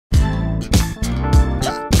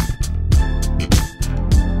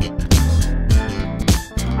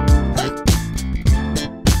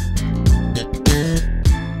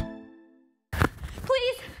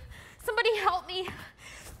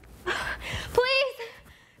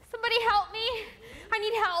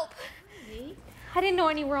didn't know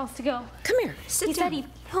anywhere else to go. Come here, sit down. He said he'd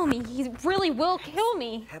kill me. He really will kill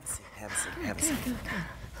me. Have a seat, have a seat, have a seat. Come on.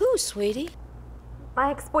 Who, sweetie?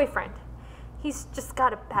 My ex-boyfriend. He's just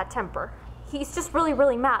got a bad temper. He's just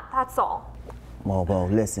really mad, that's all. Whoa,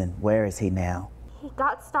 listen, where is he now? He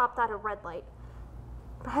got stopped at a red light.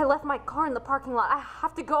 But I left my car in the parking lot. I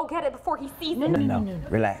have to go get it before he sees it. No.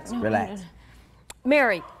 Relax.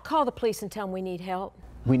 Mary, call the police and tell them we need help.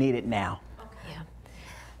 We need it now. Okay. Yeah.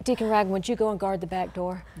 Deacon Raglan, would you go and guard the back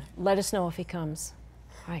door? Let us know if he comes.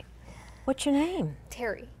 All right. What's your name?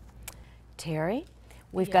 Terry. Terry.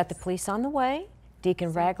 We've got the police on the way.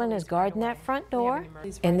 Deacon Raglan is guarding that front door.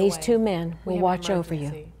 And these two men will watch over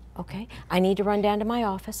you. Okay? I need to run down to my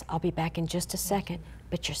office. I'll be back in just a second,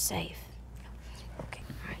 but you're safe. Okay.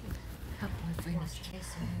 All right. Her boyfriend is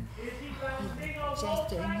chasing her.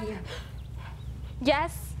 Just in here.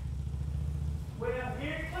 Yes? Well,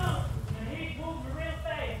 here it comes, and he's moving real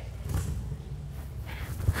fast.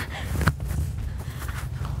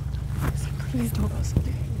 Please don't go.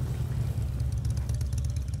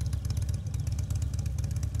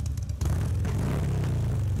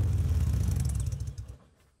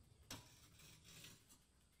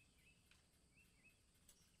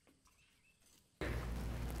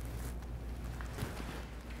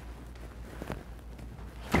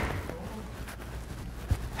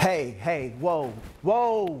 Hey, whoa.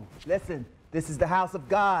 Listen, this is the house of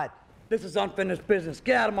God. This is unfinished business.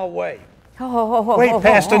 Get out of my way. Wait,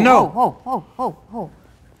 Pastor, no.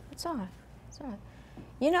 It's all right. It's all right.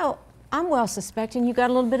 You know, I'm well suspecting you got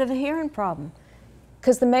a little bit of a hearing problem.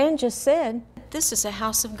 Because the man just said, this is a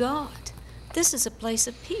house of God. This is a place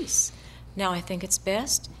of peace. Now I think it's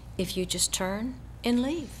best if you just turn and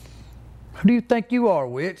leave. Who do you think you are,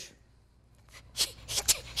 witch?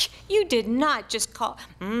 You did not just call.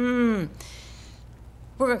 We're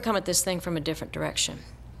going to come at this thing from a different direction.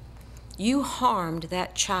 You harmed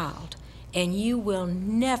that child, and you will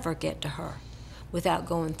never get to her without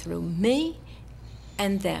going through me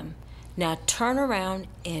and them. Now turn around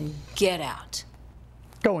and get out.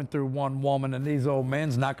 Going through one woman and these old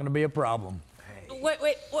men's not going to be a problem. Hey. Wait,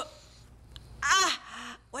 what?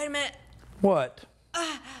 Wait a minute. What?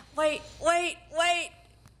 Wait.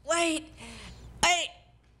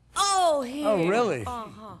 Oh, here. Oh, really?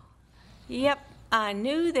 Uh-huh. Yep, I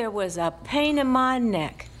knew there was a pain in my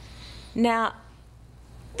neck. Now,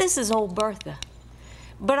 this is old Bertha,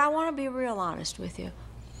 but I want to be real honest with you.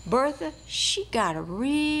 Bertha, she got a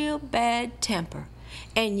real bad temper,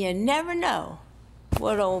 and you never know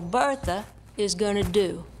what old Bertha is gonna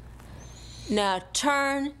do. Now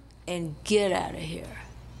turn and get out of here.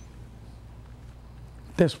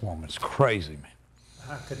 This woman's crazy, man.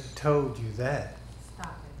 I could have told you that.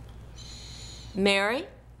 Mary,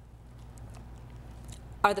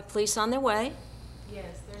 are the police on their way?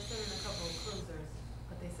 Yes, they're sending a couple of cruisers,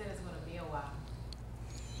 but they said it's going to be a while.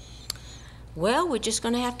 Well, we're just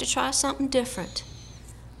going to have to try something different.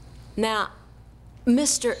 Now,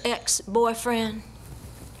 Mr. Ex-boyfriend,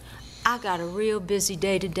 I got a real busy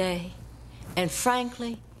day today, and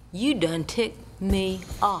frankly, you done ticked me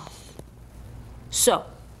off. So,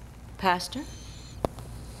 Pastor,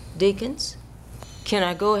 deacons, can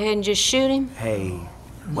I go ahead and just shoot him? Hey,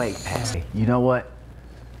 wait, Pastor. You know what?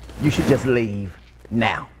 You should just leave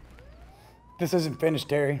now. This isn't finished,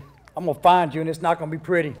 Terry. I'm gonna find you and it's not gonna be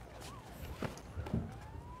pretty.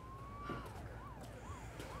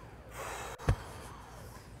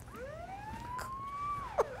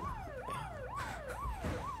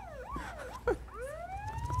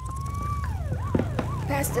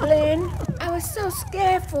 Pastor Lynn, I was so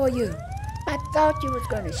scared for you. I thought you was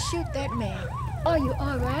going to shoot that man. Are you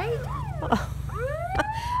all right?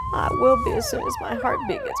 I will be as soon as my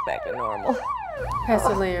heartbeat gets back to normal.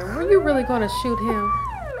 Pastor Lynn, were you really going to shoot him?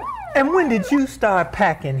 And when did you start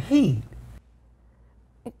packing heat?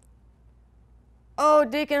 Oh,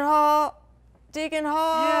 Deacon Hall. Deacon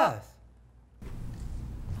Hall. Yes.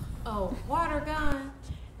 Oh, water gun.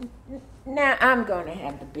 Now I'm going to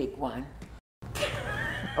have the big one.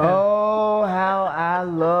 Oh, how I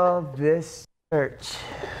love this church.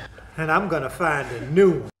 And I'm going to find a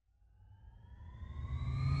new one.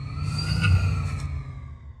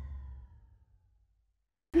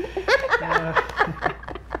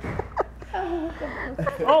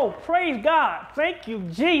 Oh, praise God. Thank you,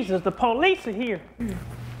 Jesus. The police are here.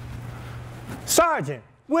 Sergeant,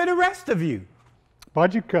 where the rest of you?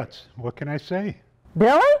 Budget cuts, what can I say?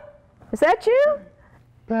 Billy? Is that you?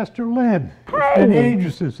 Pastor Lynn, Hey. it's been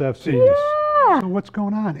ages since I've seen you. Yeah. So what's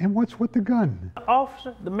going on? And what's with the gun?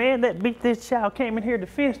 Officer, the man that beat this child came in here to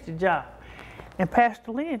finish the job. And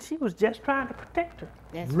Pastor Lynn, she was just trying to protect her.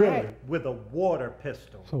 That's Really? right. With a water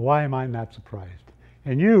pistol. So why am I not surprised?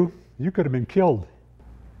 And you could have been killed.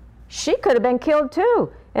 She could have been killed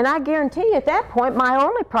too. And I guarantee you at that point, my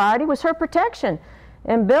only priority was her protection.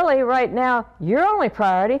 And Billy, right now, your only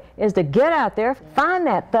priority is to get out there, find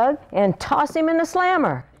that thug, and toss him in the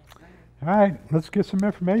slammer. All right, let's get some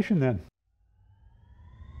information then.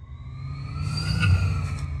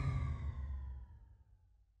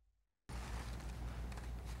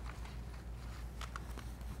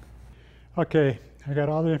 Okay, I got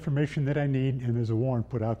all the information that I need, and there's a warrant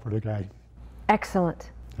put out for the guy. Excellent.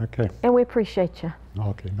 Okay. And we appreciate you.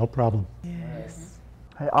 Okay, no problem. Yes.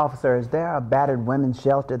 Hey, officer, is there a battered women's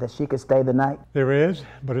shelter that she could stay the night? There is,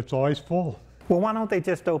 but it's always full. Well, why don't they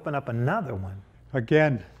just open up another one?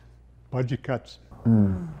 Again, budget cuts.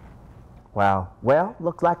 Wow. Well,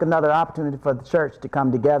 looks like another opportunity for the church to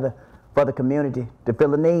come together for the community to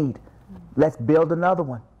fill a need. Let's build another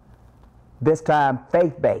one. This time,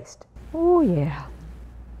 faith-based. Oh, yeah.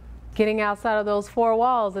 Getting outside of those four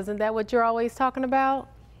walls, isn't that what you're always talking about?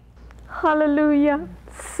 Hallelujah.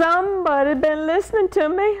 Somebody been listening to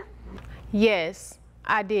me. Yes,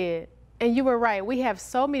 I did. And you were right. We have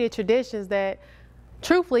so many traditions that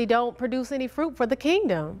truthfully don't produce any fruit for the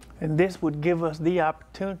kingdom. And this would give us the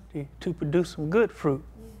opportunity to produce some good fruit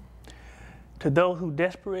to those who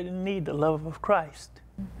desperately need the love of Christ.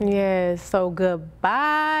 Yes, so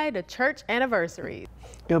goodbye to church anniversaries.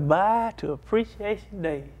 Goodbye to Appreciation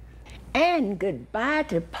Days. And goodbye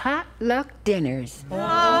to potluck dinners.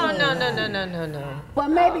 Oh, no. Well,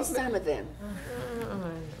 maybe some of them.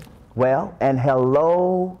 Well, and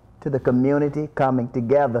hello to the community coming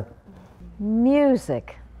together.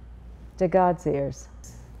 Music to God's ears.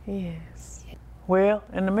 Yes. Well,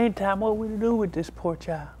 in the meantime, what will we do with this poor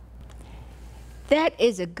child? That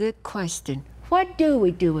is a good question. What do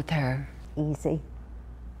we do with her? Easy.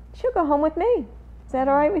 She'll go home with me. Is that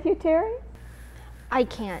all right with you, Terry? I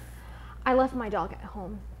can't. I left my dog at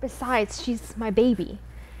home. Besides, she's my baby,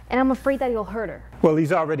 and I'm afraid that he'll hurt her. Well,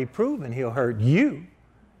 he's already proven he'll hurt you.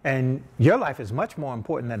 And your life is much more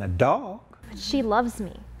important than a dog. But she loves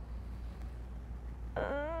me.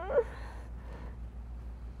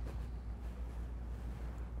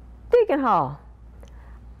 Deacon Hall,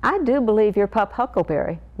 I do believe your pup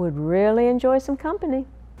Huckleberry would really enjoy some company.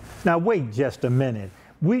 Now, wait just a minute.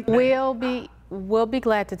 We'll be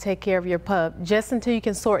glad to take care of your pup just until you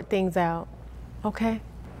can sort things out. Okay?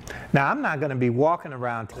 Now, I'm not going to be walking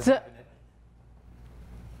around.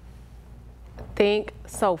 Think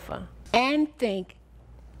sofa. And think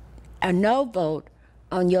a no vote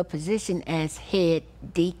on your position as head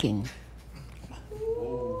deacon.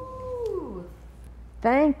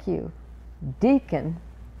 Thank you, Deacon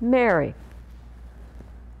Mary.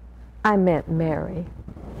 I meant Mary.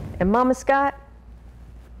 And Mama Scott,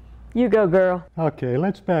 you go, girl. Okay,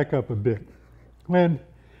 let's back up a bit. Lynn,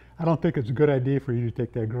 I don't think it's a good idea for you to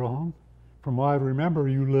take that girl home. From what I remember,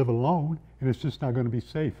 you live alone, and it's just not going to be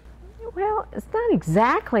safe. Well, it's not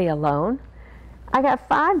exactly alone. I got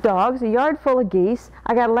 5 dogs, a yard full of geese,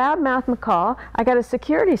 I got a loudmouth macaw, I got a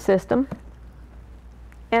security system,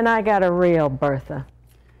 and I got a real Bertha.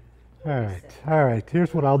 All right,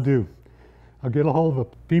 here's what I'll do. I'll get a hold of a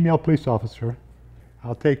female police officer.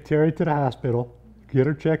 I'll take Terry to the hospital, get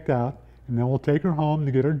her checked out, and then we'll take her home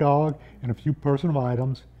to get her dog and a few personal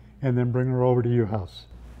items, and then bring her over to your house.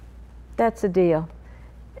 That's the deal.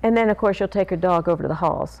 And then, of course, you'll take her dog over to the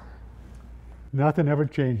halls. Nothing ever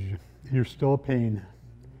changes. You're still a pain.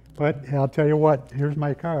 But I'll tell you what, here's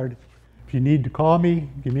my card. If you need to call me,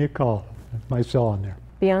 give me a call. That's my cell on there.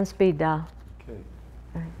 Be on speed dial. Okay.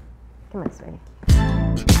 All right. Come on, sweetie.